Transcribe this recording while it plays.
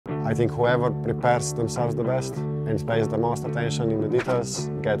I think whoever prepares themselves the best and pays the most attention in the details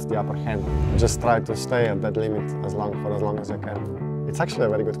gets the upper hand. Just try to stay at that limit for as long as you can. It's actually a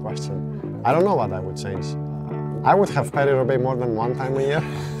very good question. I don't know what I would change. I would have Paris-Roubaix more than one time a year.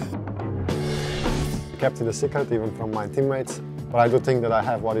 Kept it a secret even from my teammates, but I do think that I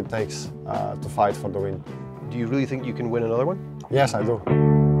have what it takes to fight for the win. Do you really think you can win another one? Yes, I do.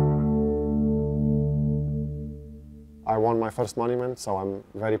 I won my first monument, so I'm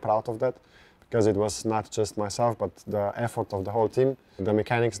very proud of that, because it was not just myself, but the effort of the whole team, the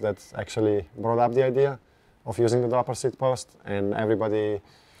mechanics that actually brought up the idea of using the dropper seat post, and everybody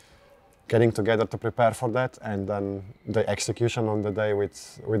getting together to prepare for that, and then the execution on the day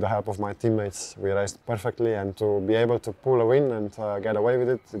with the help of my teammates. We raced perfectly, and to be able to pull a win and get away with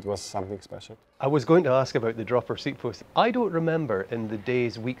it, it was something special. I was going to ask about the dropper seat post. I don't remember in the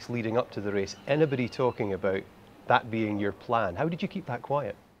days, weeks leading up to the race, anybody talking about that being your plan. How did you keep that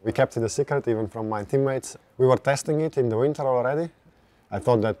quiet? We kept it a secret even from my teammates. We were testing it in the winter already. I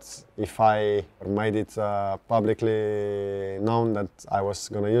thought that if I made it publicly known that I was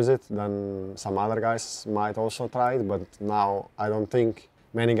going to use it, then some other guys might also try it, but now I don't think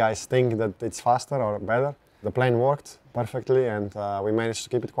many guys think that it's faster or better. The plane worked perfectly, and we managed to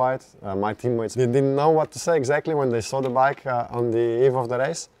keep it quiet. My teammates didn't know what to say exactly when they saw the bike on the eve of the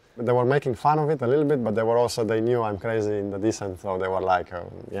race. They were making fun of it a little bit, but they knew I'm crazy in the descent, so they were like,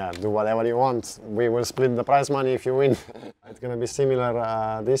 yeah, do whatever you want. We will split the prize money if you win. It's going to be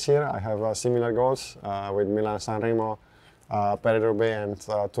similar this year. I have similar goals with Milan-Sanremo, Paris-Roubaix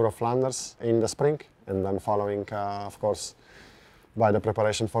and Tour of Flanders in the spring, and then following, of course, by the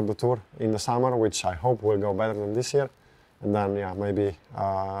preparation for the Tour in the summer, which I hope will go better than this year. And then, yeah, maybe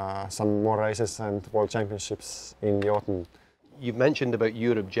some more races and World Championships in the autumn. You've mentioned about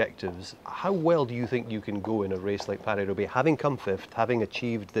your objectives. How well do you think you can go in a race like Paris-Roubaix? Having come fifth, having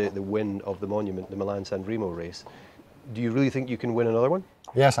achieved the win of the monument, the Milan-Sanremo race, do you really think you can win another one?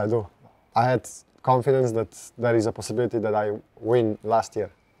 Yes, I do. I had confidence that there is a possibility that I win last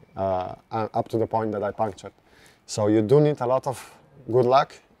year, up to the point that I punctured. So you do need a lot of good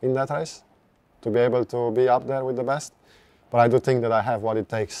luck in that race to be able to be up there with the best. But I do think that I have what it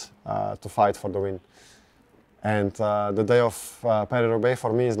takes to fight for the win. And the day of Paris-Roubaix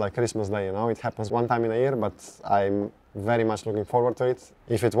for me is like Christmas Day, you know. It happens one time in a year, but I'm very much looking forward to it.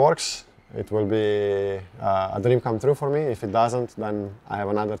 If it works, it will be a dream come true for me. If it doesn't, then I have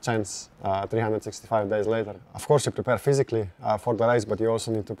another chance 365 days later. Of course, you prepare physically for the race, but you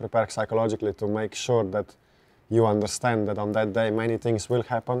also need to prepare psychologically to make sure that you understand that on that day many things will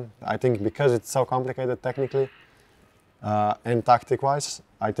happen. I think because it's so complicated technically and tactic-wise,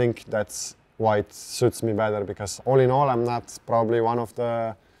 I think that's why it suits me better, because all in all I'm not probably one of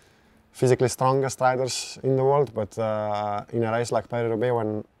the physically strongest riders in the world, but in a race like Paris-Roubaix,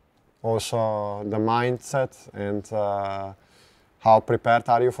 when also the mindset and how prepared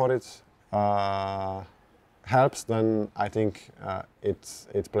are you for it helps, then I think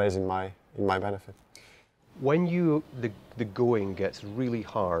it plays in my benefit. When the going gets really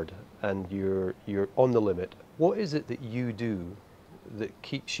hard and you're on the limit, what is it that you do that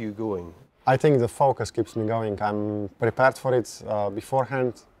keeps you going? I think the focus keeps me going. I'm prepared for it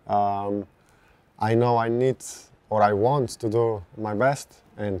beforehand. I know I need or I want to do my best,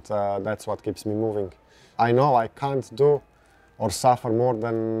 and that's what keeps me moving. I know I can't do or suffer more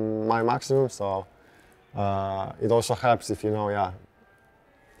than my maximum, so it also helps if you know, yeah,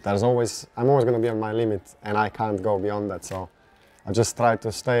 I'm always going to be on my limit and I can't go beyond that. So I just try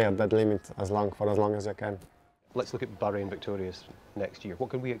to stay at that limit for as long as I can. Let's look at Bahrain victorious next year.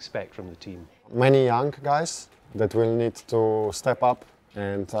 What can we expect from the team? Many young guys that will need to step up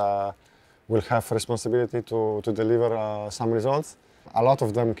and will have responsibility to deliver some results. A lot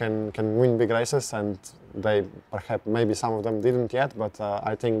of them can win big races, and maybe some of them didn't yet, but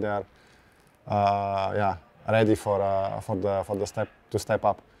I think they are ready for the step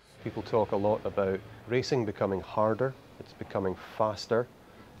up. People talk a lot about racing becoming harder, it's becoming faster.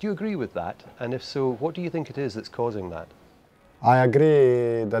 Do you agree with that? And if so, what do you think it is that's causing that? I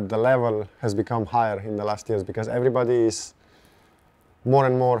agree that the level has become higher in the last years, because everybody is more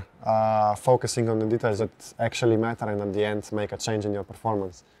and more focusing on the details that actually matter and at the end make a change in your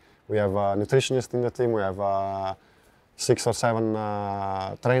performance. We have a nutritionist in the team, we have 6 or 7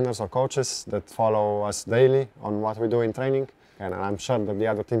 trainers or coaches that follow us daily on what we do in training, and I'm sure that the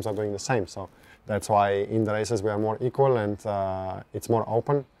other teams are doing the same. So that's why in the races we are more equal and it's more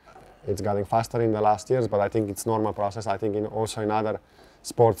open. It's getting faster in the last years, but I think it's a normal process. I think also in other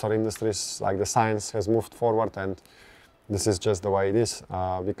sports or industries, like the science has moved forward, and this is just the way it is,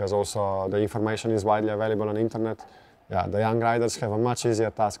 because also the information is widely available on the internet, yeah, the young riders have a much easier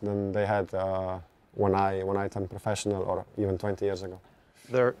task than they had when I turned professional, or even 20 years ago.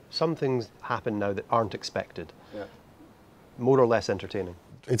 Some things happen now that aren't expected. Yeah. More or less entertaining.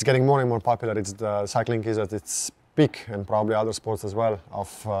 It's getting more and more popular. Cycling is at its peak, and probably other sports as well, of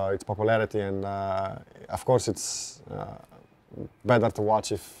its popularity. And of course, it's better to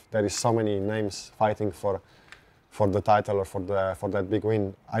watch if there is so many names fighting for the title or for that big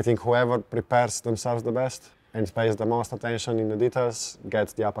win. I think whoever prepares themselves the best and pays the most attention in the details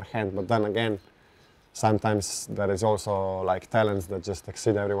gets the upper hand. But then again, sometimes there is also like talents that just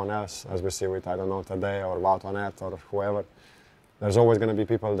exceed everyone else, as we see with, I don't know, Tadej or Wout van Aert or whoever. There's always going to be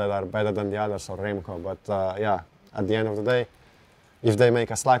people that are better than the others, or Remco. But yeah, at the end of the day, if they make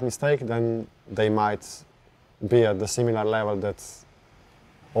a slight mistake, then they might be at the similar level that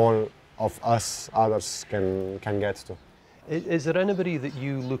all of us others can get to. Is there anybody that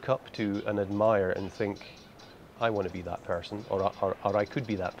you look up to and admire and think, I want to be that person, or I could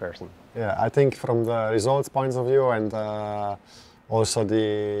be that person? Yeah, I think from the results points of view, and also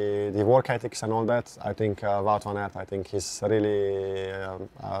the work ethics and all that, I think Wout van Aert, I think he's really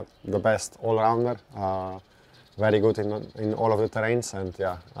the best all-rounder, very good in all of the terrains, and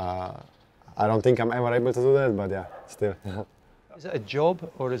yeah, I don't think I'm ever able to do that, but yeah, still. Is it a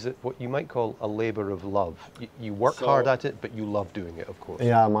job, or is it what you might call a labour of love? You work hard at it, but you love doing it, of course.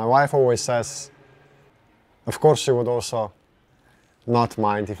 Yeah, my wife always says, of course she would also not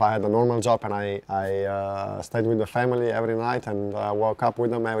mind if I had a normal job and I stayed with the family every night and woke up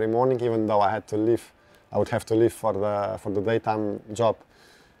with them every morning, even though I had to leave. I would have to leave for the daytime job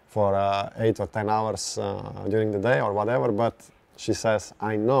for 8 or 10 hours during the day or whatever. But she says,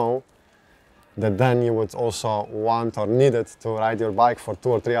 I know that then you would also want or needed to ride your bike for 2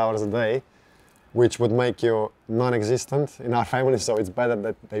 or 3 hours a day, which would make you non-existent in our family. So it's better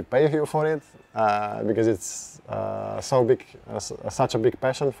that they pay you for it because it's so big, such a big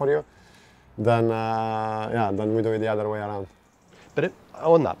passion for you. Then then we do it the other way around. But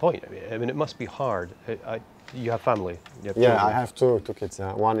on that point, I mean, it must be hard. You have family. You have children. I have two kids.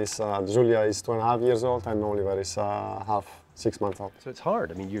 Yeah. One is Julia is 2.5 years old, and Oliver is 6 months old. So it's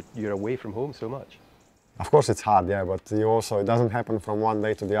hard. I mean, you're away from home so much. Of course, it's hard, yeah. But it doesn't happen from one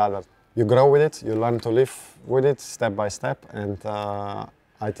day to the other. You grow with it, you learn to live with it step by step, and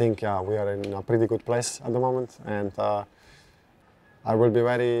I think we are in a pretty good place at the moment, and I will be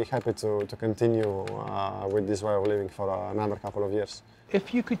very happy to continue with this way of living for another couple of years.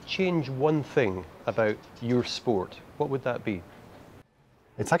 If you could change one thing about your sport, what would that be?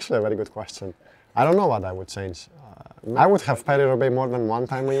 It's actually a very good question. I don't know what I would change. I would have Paris-Roubaix more than one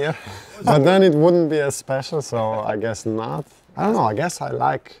time a year, but then it wouldn't be as special, so I guess not. I don't know, I guess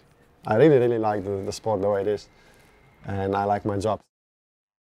I really like the sport the way it is, and I like my job.